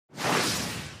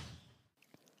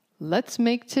Let's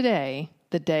make today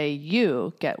the day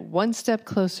you get one step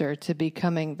closer to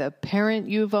becoming the parent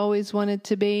you've always wanted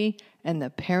to be and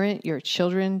the parent your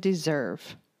children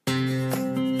deserve.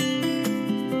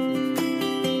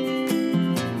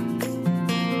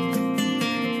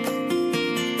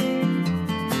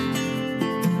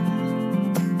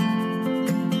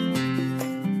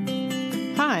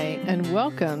 Hi, and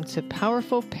welcome to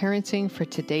Powerful Parenting for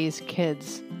Today's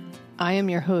Kids. I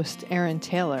am your host, Erin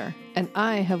Taylor, and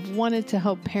I have wanted to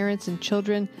help parents and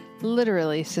children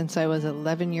literally since I was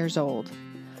 11 years old.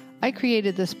 I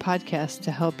created this podcast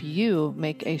to help you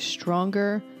make a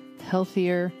stronger,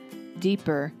 healthier,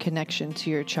 deeper connection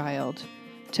to your child,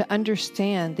 to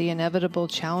understand the inevitable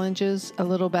challenges a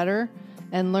little better,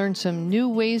 and learn some new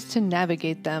ways to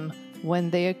navigate them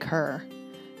when they occur.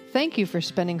 Thank you for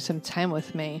spending some time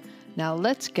with me. Now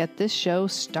let's get this show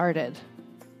started.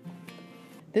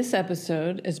 This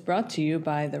episode is brought to you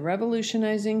by the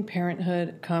Revolutionizing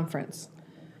Parenthood Conference,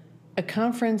 a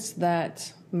conference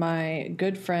that my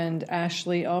good friend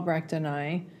Ashley Albrecht and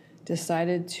I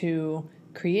decided to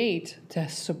create to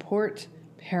support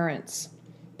parents.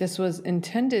 This was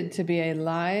intended to be a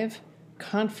live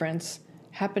conference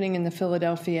happening in the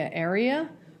Philadelphia area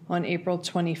on April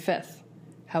 25th.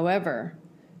 However,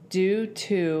 due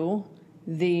to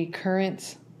the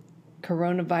current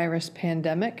coronavirus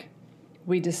pandemic,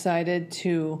 we decided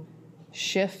to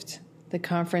shift the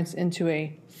conference into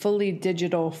a fully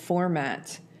digital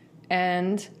format.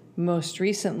 And most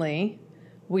recently,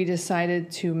 we decided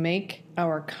to make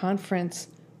our conference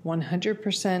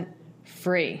 100%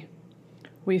 free.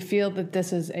 We feel that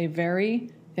this is a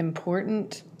very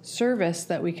important service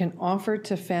that we can offer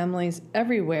to families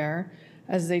everywhere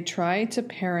as they try to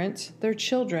parent their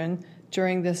children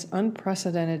during this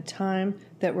unprecedented time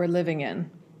that we're living in.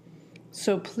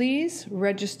 So please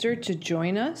register to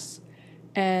join us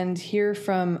and hear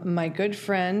from my good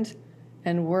friend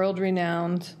and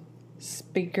world-renowned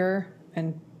speaker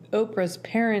and Oprah's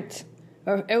favorite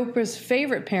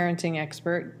parenting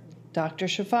expert, Dr.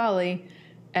 Shefali,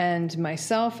 and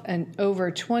myself and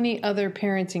over 20 other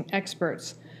parenting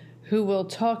experts who will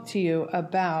talk to you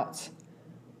about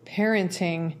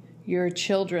parenting your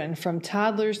children from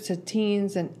toddlers to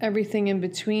teens and everything in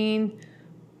between,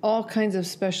 all kinds of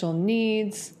special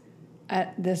needs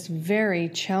at this very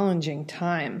challenging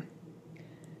time.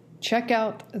 Check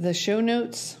out the show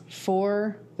notes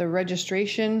for the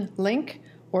registration link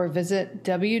or visit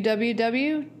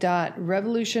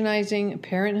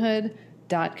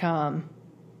www.revolutionizingparenthood.com.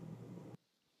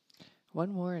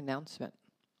 One more announcement.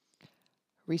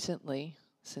 Recently,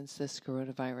 since this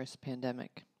coronavirus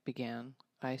pandemic began,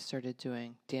 I started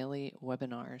doing daily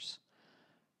webinars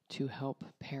to help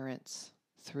parents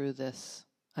through this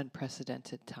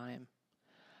unprecedented time.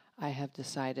 I have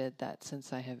decided that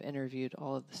since I have interviewed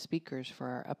all of the speakers for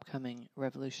our upcoming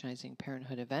Revolutionizing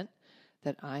Parenthood event,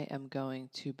 that I am going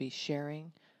to be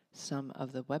sharing some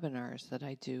of the webinars that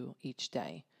I do each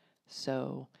day.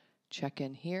 So check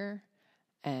in here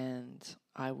and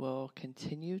I will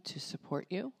continue to support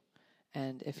you.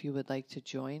 And if you would like to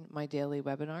join my daily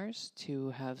webinars to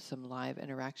have some live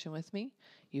interaction with me,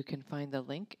 you can find the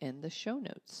link in the show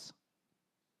notes.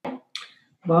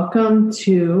 Welcome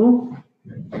to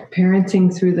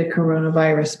Parenting Through the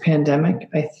Coronavirus Pandemic.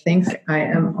 I think I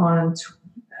am on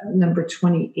number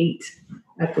 28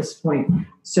 at this point.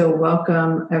 So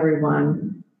welcome,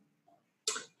 everyone.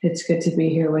 It's good to be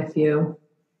here with you.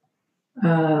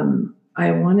 I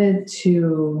wanted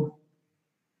to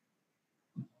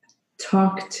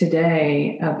talk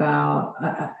today about,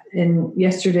 in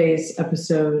yesterday's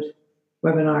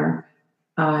webinar,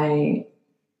 I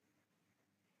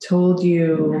told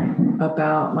you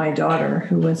about my daughter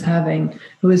who was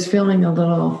feeling a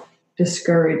little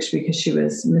discouraged because she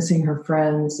was missing her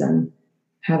friends and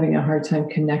having a hard time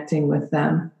connecting with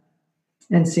them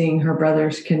and seeing her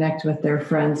brothers connect with their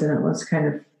friends. And it was kind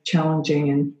of challenging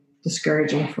and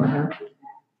discouraging for her.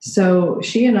 So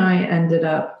she and I ended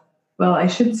up, well, I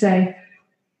should say,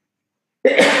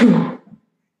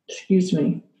 excuse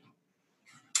me.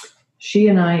 She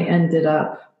and I ended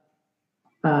up,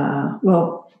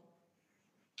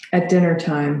 at dinner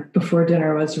time, before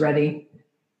dinner was ready,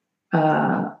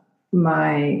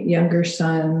 my younger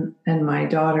son and my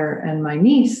daughter and my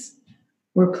niece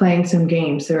were playing some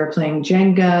games. They were playing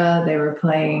Jenga, they were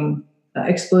playing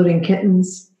Exploding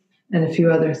Kittens, and a few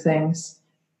other things.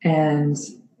 And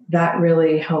that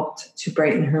really helped to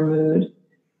brighten her mood.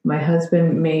 My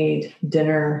husband made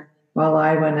dinner while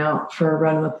I went out for a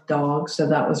run with the dog, so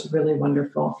that was really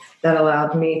wonderful. That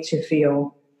allowed me to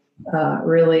feel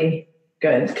really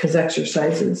good because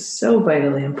exercise is so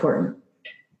vitally important.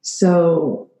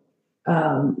 So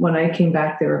when I came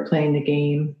back, they were playing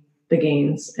the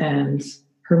games, and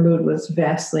her mood was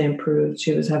vastly improved.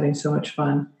 She was having so much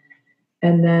fun.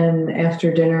 And then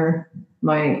after dinner,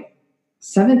 my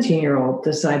 17-year-old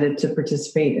decided to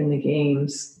participate in the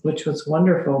games, which was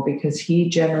wonderful because he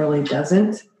generally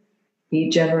doesn't. He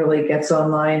generally gets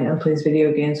online and plays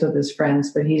video games with his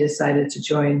friends, but he decided to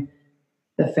join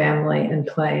the family and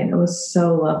play. And it was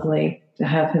so lovely to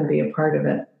have him be a part of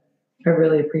it. I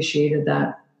really appreciated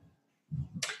that.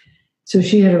 So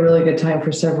she had a really good time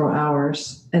for several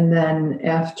hours. And then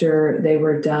after they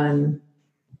were done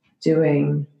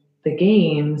doing the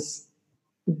games,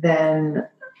 then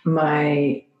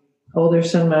my older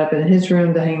son went up in his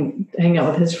room to hang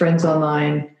out with his friends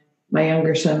online. My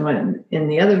younger son went in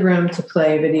the other room to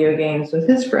play video games with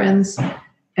his friends.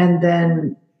 And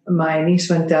then my niece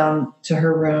went down to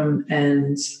her room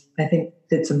and I think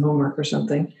did some homework or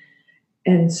something.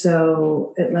 And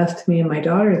so it left me and my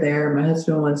daughter there. My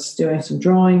husband was doing some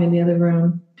drawing in the other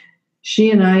room.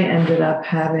 She and I ended up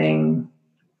having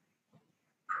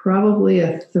probably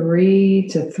a 3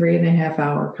 to 3.5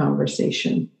 hour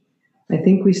conversation. I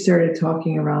think we started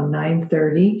talking around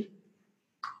 9:30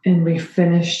 and we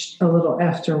finished a little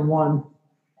after 1.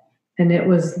 And it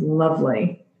was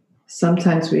lovely.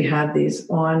 Sometimes we had these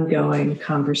ongoing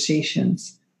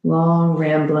conversations, long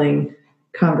rambling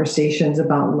conversations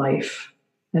about life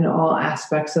and all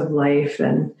aspects of life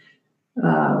and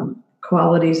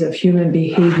qualities of human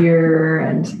behavior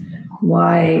and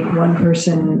why one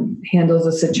person handles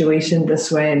a situation this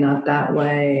way and not that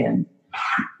way. And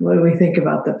what do we think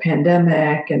about the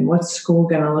pandemic and what's school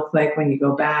going to look like when you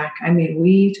go back? I mean,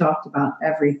 we talked about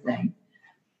everything.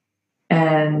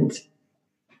 And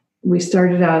we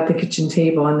started out at the kitchen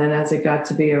table. And then as it got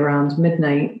to be around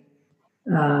midnight,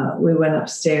 we went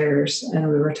upstairs and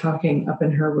we were talking up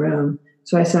in her room.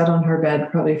 So I sat on her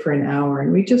bed probably for an hour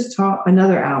and we just talked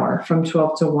another hour from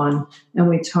 12 to 1. And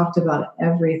we talked about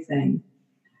everything.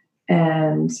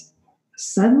 And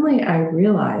suddenly I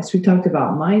realized we talked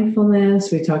about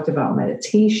mindfulness. We talked about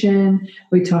meditation.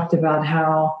 We talked about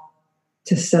how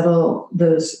to settle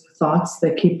those thoughts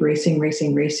that keep racing,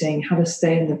 how to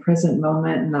stay in the present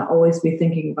moment and not always be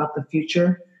thinking about the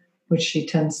future, which she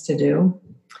tends to do.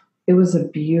 It was a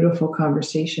beautiful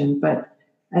conversation. But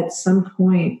at some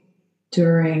point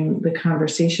during the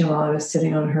conversation while I was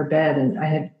sitting on her bed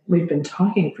and we'd been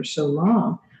talking for so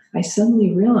long, I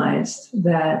suddenly realized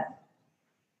that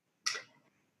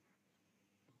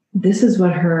this is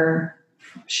what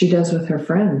she does with her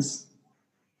friends.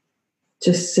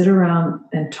 Just sit around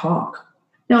and talk.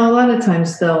 Now, a lot of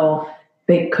times they'll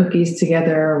bake cookies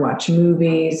together, watch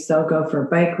movies, they'll go for a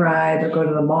bike ride, they'll go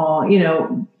to the mall,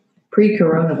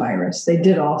 pre-coronavirus. They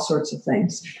did all sorts of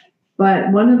things.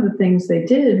 But one of the things they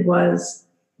did was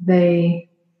they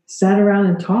sat around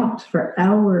and talked for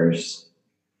hours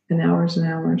and hours and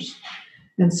hours.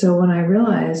 And so when I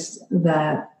realized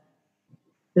that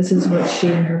this is what she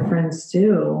and her friends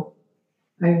do,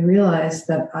 I realized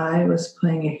that I was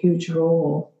playing a huge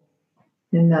role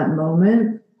in that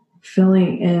moment,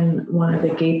 filling in one of the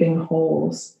gaping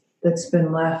holes that's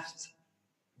been left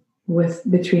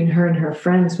between her and her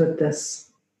friends with this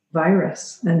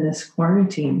virus and this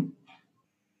quarantine.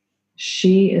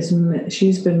 She's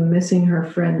been missing her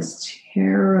friends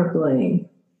terribly,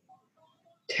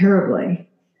 terribly.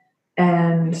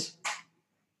 And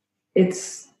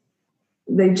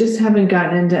they just haven't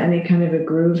gotten into any kind of a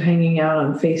groove hanging out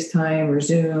on FaceTime or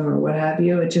Zoom or what have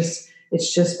you.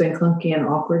 It's just been clunky and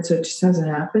awkward. So it just hasn't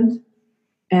happened.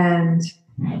 And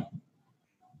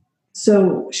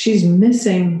so she's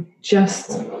missing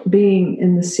just being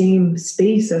in the same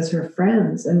space as her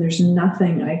friends. And there's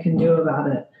nothing I can do about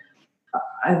it.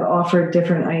 I've offered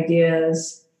different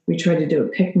ideas. We tried to do a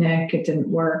picnic. It didn't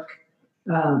work.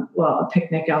 A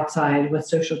picnic outside with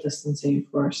social distancing,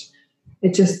 of course.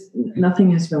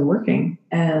 Nothing has been working.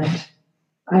 And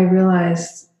I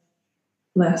realized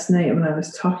last night when I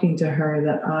was talking to her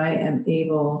that I am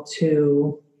able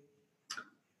to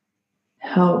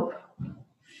help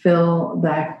fill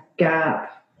that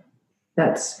gap,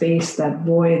 that space, that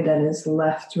void that is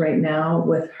left right now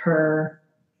with her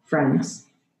friends.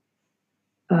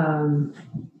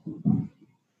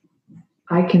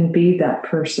 I can be that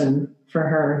person for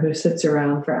her who sits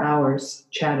around for hours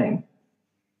chatting.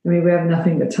 I mean, we have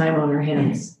nothing but time on our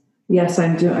hands. Yes,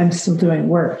 I'm still doing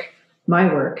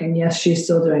my work, and yes, she's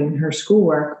still doing her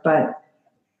schoolwork, but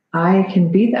I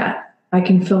can be that. I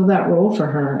can fill that role for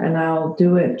her, and I'll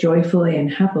do it joyfully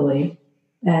and happily.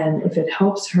 And if it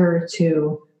helps her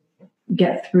to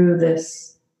get through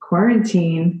this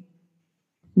quarantine,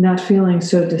 not feeling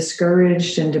so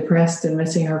discouraged and depressed and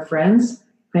missing her friends,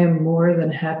 I am more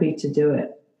than happy to do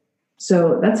it.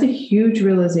 So that's a huge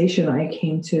realization I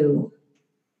came to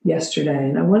yesterday.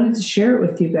 And I wanted to share it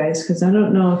with you guys because I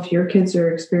don't know if your kids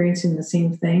are experiencing the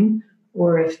same thing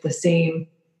or if the same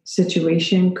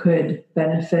situation could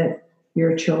benefit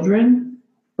your children.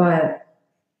 But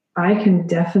I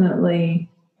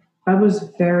was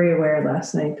very aware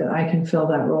last night that I can fill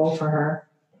that role for her.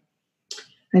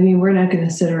 I mean, we're not going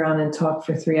to sit around and talk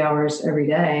for 3 hours every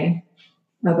day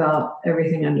about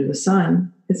everything under the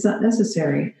sun. It's not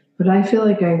necessary. But I feel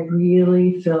like I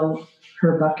really filled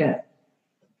her bucket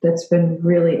that's been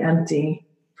really empty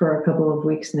for a couple of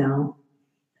weeks now.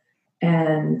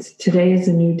 And today is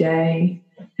a new day,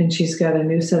 and she's got a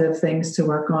new set of things to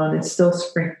work on. It's still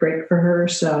spring break for her,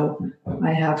 so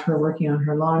I have her working on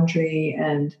her laundry,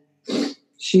 and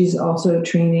she's also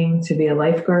training to be a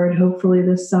lifeguard, hopefully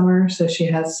this summer. So she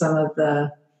has some of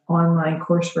the online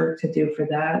coursework to do for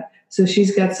that. So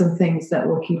she's got some things that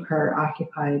will keep her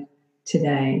occupied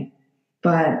today.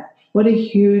 But what a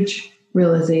huge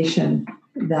realization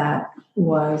that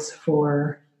was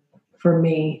for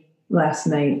me last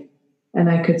night. And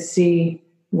I could see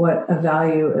what a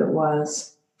value it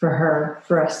was for her,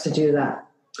 for us to do that.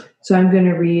 So I'm going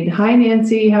to read. Hi,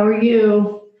 Nancy. How are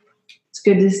you? It's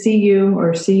good to see you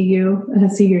or see you. I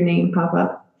see your name pop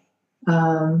up.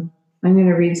 I'm going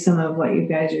to read some of what you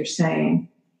guys are saying.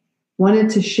 Wanted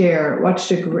to share,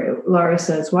 Laura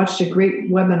says, watched a great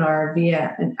webinar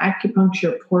via an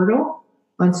acupuncture portal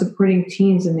on supporting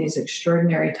teens in these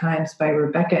extraordinary times by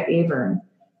Rebecca Avern,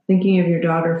 thinking of your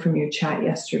daughter from your chat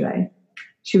yesterday.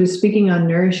 She was speaking on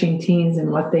nourishing teens and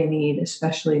what they need,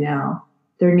 especially now.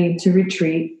 Their need to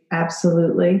retreat,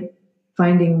 absolutely.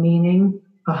 Finding meaning,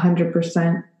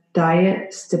 100%.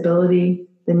 Diet, stability,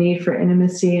 the need for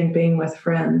intimacy and being with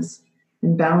friends,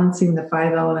 and balancing the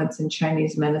 5 elements in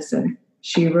Chinese medicine.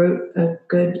 She wrote a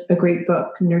great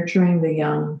book,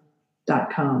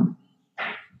 nurturingtheyoung.com.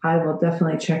 I will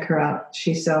definitely check her out.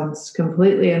 She sounds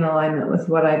completely in alignment with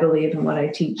what I believe and what I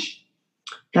teach.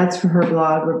 That's for her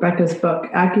blog. Rebecca's book,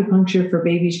 Acupuncture for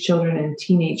Babies, Children, and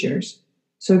Teenagers.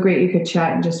 So great you could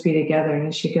chat and just be together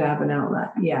and she could have an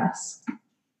outlet. Yes.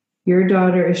 Your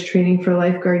daughter is training for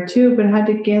lifeguard too, but had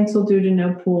to cancel due to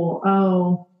no pool.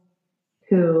 Oh,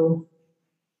 who?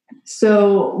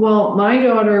 So, well, my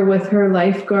daughter with her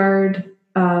lifeguard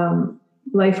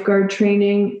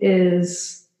training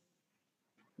is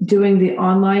doing the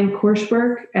online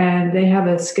coursework, and they have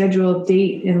a scheduled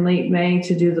date in late May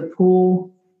to do the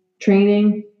pool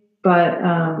training, but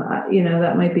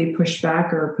that might be pushed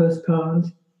back or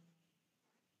postponed.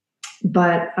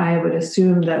 But I would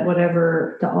assume that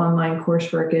whatever the online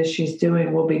coursework is she's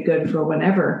doing will be good for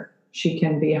whenever she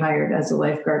can be hired as a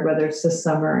lifeguard, whether it's this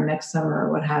summer or next summer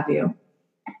or what have you.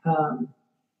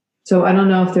 So I don't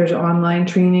know if there's online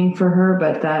training for her,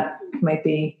 but that might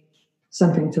be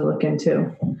something to look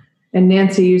into. And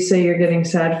Nancy, you say you're getting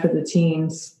sad for the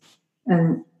teens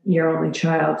and your only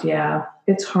child. Yeah,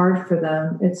 it's hard for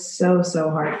them. It's so, so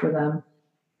hard for them.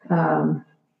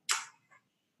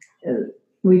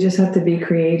 We just have to be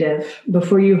creative.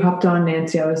 Before you hopped on,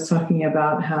 Nancy, I was talking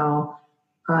about how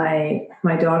my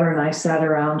daughter and I sat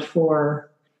around for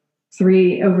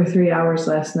over 3 hours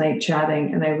last night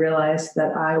chatting, and I realized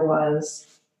that I was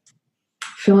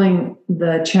filling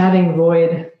the chatting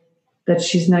void that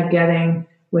she's not getting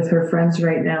with her friends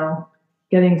right now,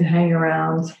 getting to hang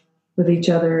around with each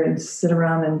other and sit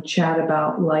around and chat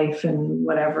about life and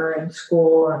whatever and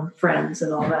school and friends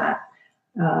and all that.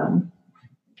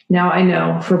 Now I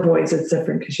know for boys it's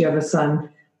different because you have a son.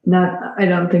 I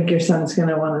don't think your son's going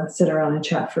to want to sit around and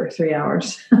chat for 3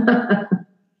 hours.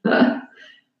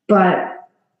 But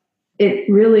it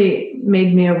really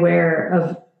made me aware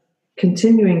of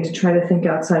continuing to try to think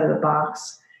outside of the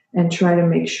box and try to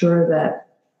make sure that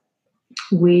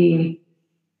we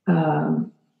are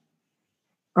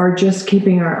just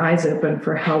keeping our eyes open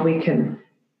for how we can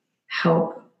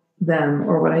help them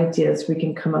or what ideas we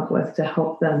can come up with to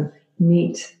help them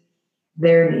meet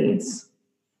their needs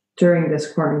during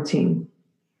this quarantine.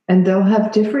 And they'll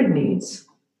have different needs.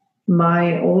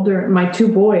 My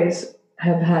 2 boys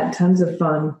have had tons of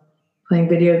fun playing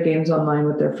video games online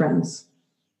with their friends.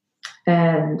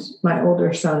 And my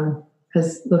older son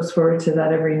looks forward to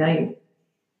that every night.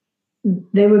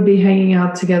 They would be hanging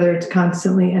out together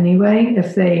constantly anyway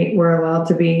if they were allowed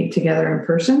to be together in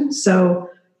person. So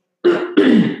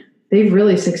they've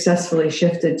really successfully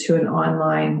shifted to an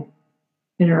online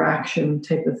interaction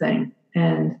type of thing.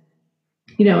 And,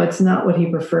 it's not what he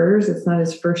prefers. It's not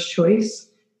his first choice.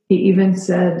 He even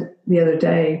said the other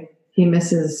day he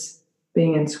misses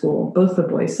being in school. Both the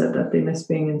boys said that they miss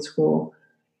being in school.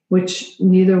 which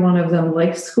neither one of them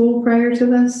liked school prior to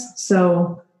this.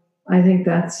 So I think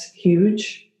that's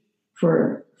huge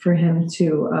for him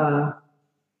to,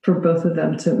 for both of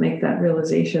them to make that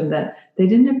realization that they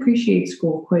didn't appreciate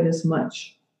school quite as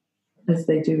much as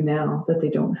they do now that they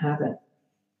don't have it.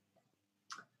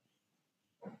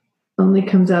 Only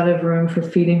comes out of room for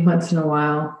feeding once in a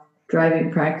while, driving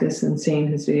practice, and seeing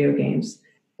his video games.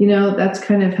 That's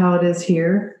kind of how it is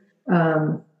here.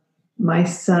 My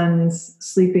son's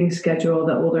sleeping schedule,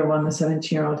 the older one, the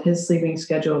 17-year-old, his sleeping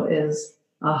schedule is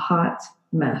a hot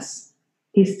mess.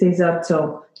 He stays up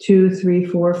till 2, 3,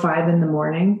 4, 5 in the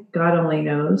morning. God only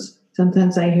knows.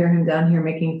 Sometimes I hear him down here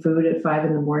making food at 5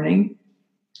 in the morning.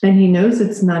 And he knows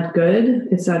it's not good.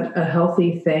 It's not a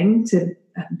healthy thing to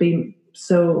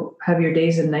have your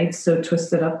days and nights so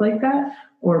twisted up like that,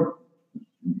 or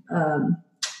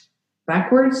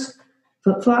backwards,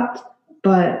 flip-flopped.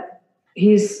 But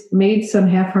he's made some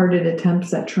half-hearted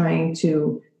attempts at trying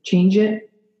to change it.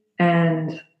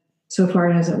 And so far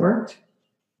it hasn't worked.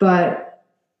 But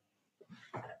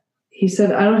he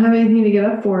said, I don't have anything to get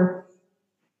up for.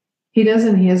 He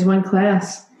doesn't. He has one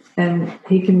class, and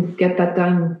he can get that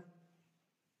done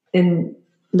in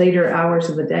later hours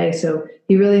of the day. So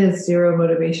he really has zero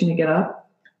motivation to get up.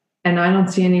 And I don't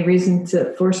see any reason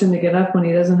to force him to get up when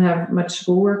he doesn't have much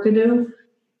schoolwork to do.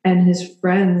 And his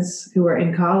friends who are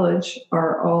in college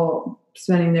are all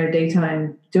spending their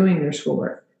daytime doing their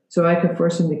schoolwork. So I could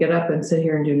force him to get up and sit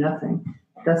here and do nothing.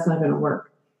 That's not going to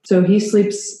work. So he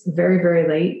sleeps very, very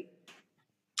late.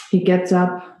 He gets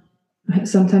up.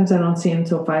 Sometimes I don't see him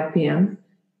until 5 p.m.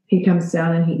 He comes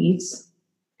down and he eats.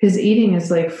 His eating is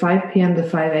like 5 p.m. to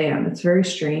 5 a.m. It's very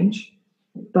strange,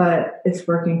 but it's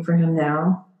working for him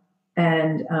now.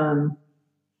 And,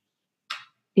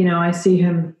 I see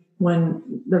him when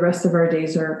the rest of our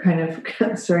days are kind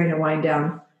of starting to wind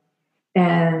down.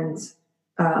 And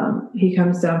he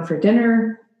comes down for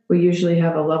dinner. We usually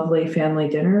have a lovely family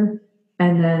dinner.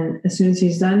 And then as soon as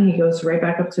he's done, he goes right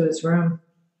back up to his room.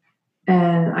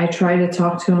 And I try to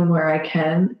talk to him where I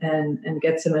can and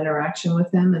get some interaction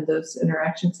with him. And those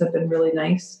interactions have been really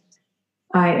nice.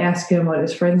 I ask him what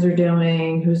his friends are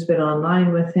doing, who's been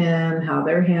online with him, how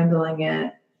they're handling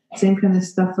it, same kind of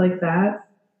stuff like that.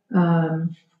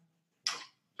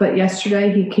 But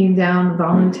yesterday he came down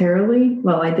voluntarily.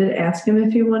 Well, I did ask him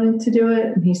if he wanted to do it,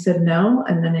 and he said no.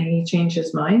 And then he changed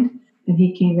his mind, and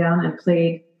he came down and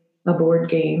played a board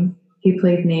game. He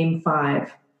played Name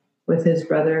 5 with his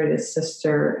brother and his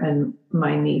sister and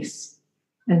my niece.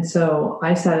 And so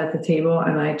I sat at the table,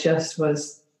 and I just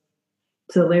was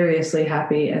deliriously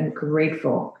happy and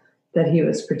grateful that he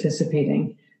was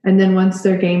participating. And then once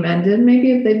their game ended,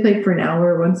 maybe if they played for an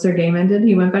hour, once their game ended,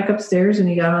 he went back upstairs and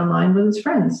he got online with his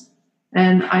friends.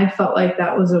 And I felt like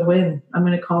that was a win. I'm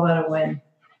going to call that a win.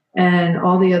 And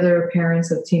all the other parents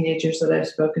of teenagers that I've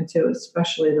spoken to,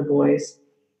 especially the boys,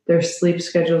 their sleep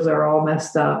schedules are all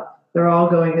messed up. They're all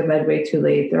going to bed way too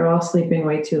late. They're all sleeping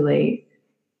way too late.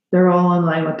 They're all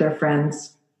online with their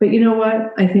friends. But you know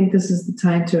what? I think this is the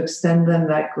time to extend them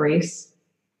that grace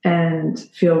and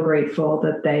feel grateful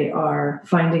that they are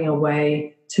finding a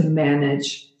way to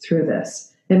manage through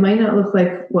this. It might not look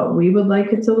like what we would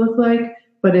like it to look like,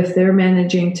 but if they're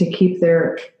managing to keep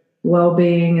their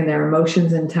well-being and their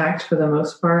emotions intact for the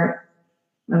most part,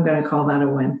 I'm going to call that a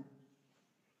win.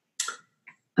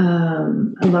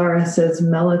 Laura says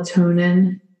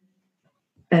melatonin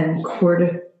and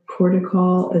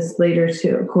cortisol is later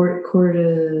too.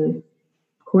 Cortisol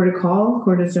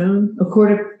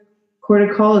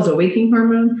is a waking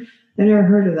hormone. I never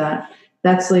heard of that.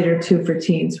 That's later too for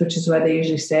teens, which is why they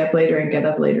usually stay up later and get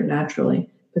up later naturally,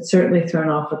 but certainly thrown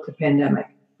off with the pandemic.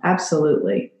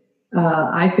 Absolutely.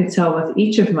 I could tell with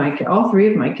all three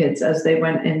of my kids as they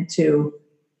went into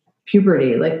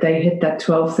puberty, like they hit that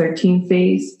 12,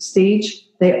 13 stage,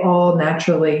 they all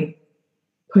naturally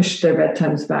pushed their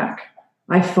bedtimes back.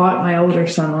 I fought my older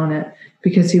son on it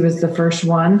because he was the first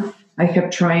one. I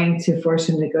kept trying to force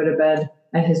him to go to bed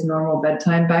at his normal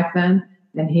bedtime back then,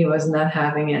 and he was not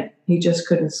having it. He just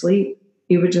couldn't sleep.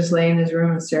 He would just lay in his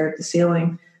room and stare at the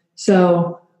ceiling.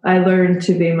 So I learned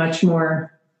to be much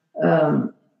more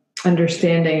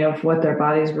understanding of what their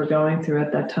bodies were going through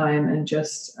at that time, and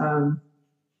just,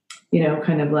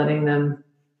 kind of letting them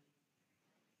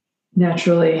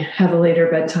naturally have a later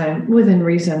bedtime within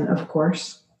reason, of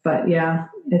course. But yeah,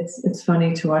 it's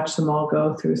funny to watch them all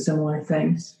go through similar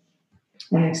things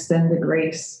and extend the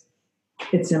grace.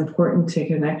 It's important to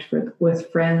connect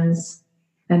with friends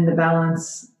and the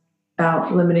balance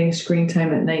out, limiting screen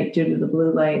time at night due to the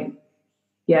blue light.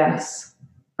 Yes.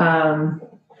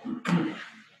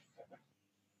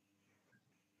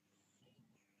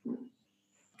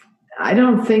 I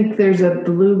don't think there's a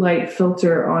blue light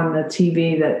filter on the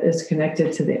TV that is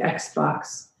connected to the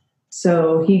Xbox.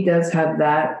 So he does have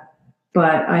that,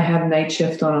 but I have night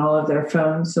shift on all of their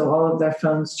phones. So all of their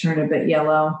phones turn a bit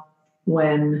yellow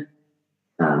when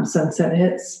sunset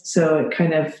hits. So it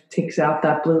kind of takes out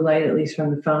that blue light, at least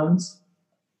from the phones.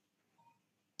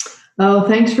 Oh,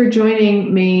 thanks for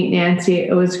joining me, Nancy.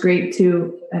 It was great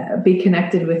to be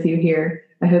connected with you here.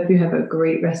 I hope you have a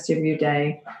great rest of your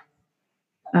day.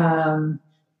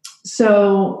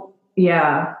 So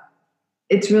yeah,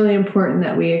 it's really important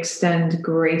that we extend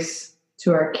grace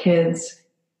to our kids,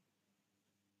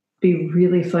 be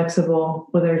really flexible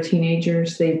with our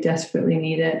teenagers. They desperately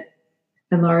need it.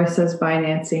 And Laura says, bye,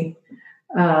 Nancy.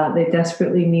 They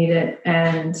desperately need it.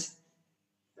 And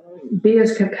be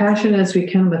as compassionate as we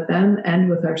can with them and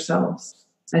with ourselves.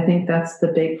 I think that's the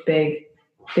big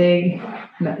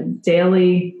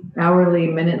daily, hourly,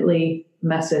 minutely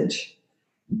message.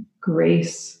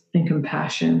 Grace and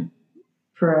compassion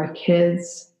for our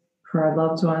kids, for our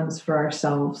loved ones, for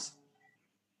ourselves.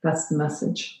 That's the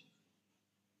message.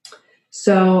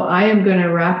 So I am going to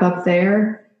wrap up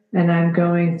there, and I'm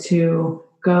going to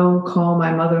go call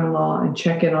my mother-in-law and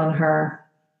check in on her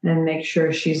and make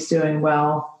sure she's doing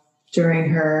well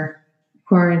during her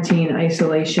quarantine,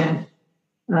 isolation,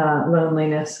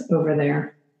 loneliness over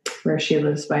there where she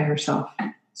lives by herself.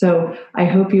 So I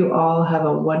hope you all have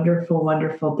a wonderful,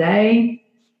 wonderful day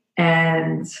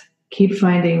and keep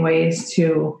finding ways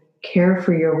to care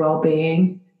for your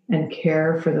well-being and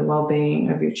care for the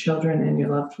well-being of your children and your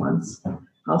loved ones.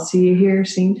 I'll see you here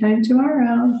same time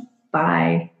tomorrow.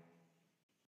 Bye.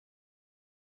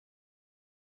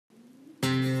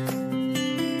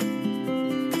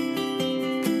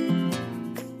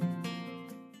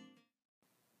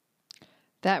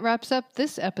 That wraps up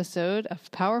this episode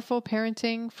of Powerful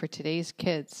Parenting for Today's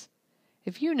Kids.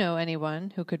 If you know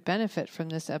anyone who could benefit from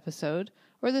this episode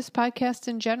or this podcast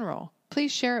in general,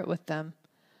 please share it with them.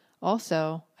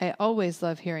 Also, I always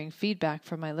love hearing feedback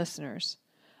from my listeners.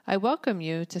 I welcome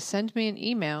you to send me an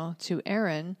email to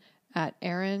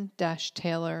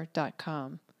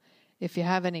erin@erin-taylor.com if you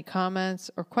have any comments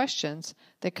or questions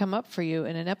that come up for you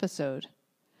in an episode.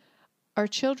 Our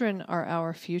children are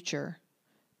our future.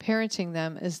 Parenting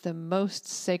them is the most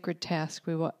sacred task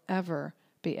we will ever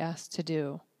be asked to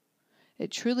do. It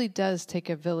truly does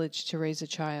take a village to raise a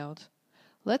child.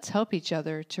 Let's help each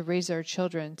other to raise our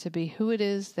children to be who it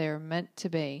is they are meant to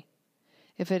be.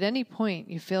 If at any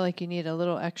point you feel like you need a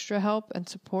little extra help and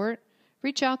support,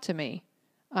 reach out to me.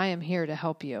 I am here to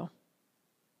help you.